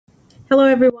Hello,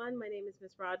 everyone. My name is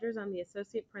Ms. Rogers. I'm the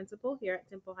associate principal here at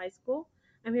Temple High School.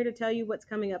 I'm here to tell you what's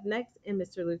coming up next in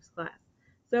Mr. Luke's class.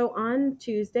 So on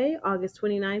Tuesday, August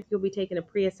 29th, you'll be taking a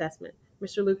pre-assessment.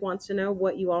 Mr. Luke wants to know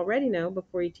what you already know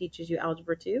before he teaches you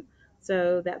Algebra 2.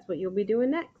 So that's what you'll be doing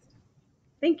next.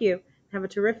 Thank you. Have a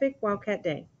terrific Wildcat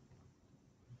Day.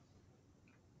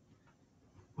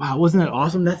 Wow, wasn't that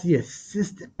awesome? That's the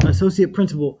associate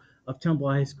principal of Temple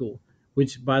High School,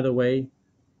 which, by the way,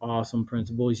 awesome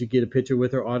principal. You should get a picture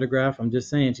with her autograph. I'm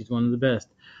just saying, she's one of the best.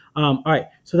 All right,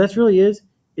 so that's really is.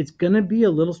 It's gonna be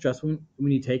a little stressful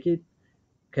when you take it,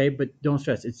 okay? But don't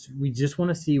stress. We just want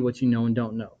to see what you know and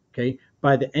don't know, okay?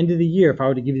 By the end of the year, if I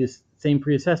were to give you this same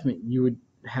pre-assessment, you would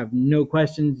have no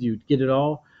questions. You'd get it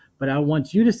all. But I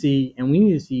want you to see, and we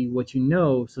need to see what you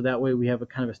know, so that way we have a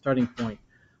kind of a starting point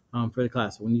for the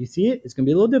class. So when you see it, it's going to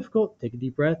be a little difficult. Take a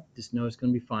deep breath. Just know it's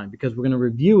going to be fine because we're going to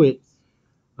review it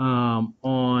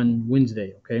on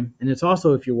Wednesday, okay? And it's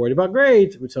also, if you're worried about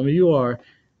grades, which some of you are,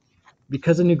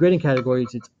 because of new grading categories,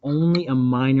 it's only a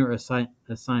minor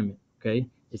assignment, okay?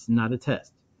 It's not a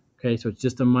test, okay? So it's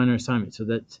just a minor assignment. So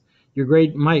that your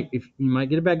grade if you might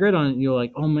get a bad grade on it, you're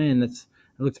like, oh man, it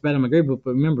looks bad on my grade book.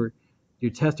 But remember,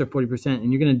 your tests are 40%,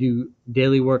 and you're going to do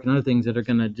daily work and other things that are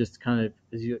going to just kind of,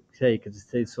 as you say, because it's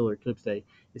today's solar eclipse day,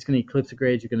 it's going to eclipse the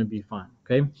grades. You're going to be fine,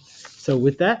 okay? So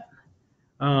with that,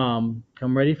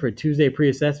 come ready for a Tuesday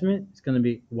pre-assessment. It's going to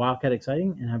be Wildcat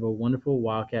exciting, and have a wonderful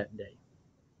Wildcat day.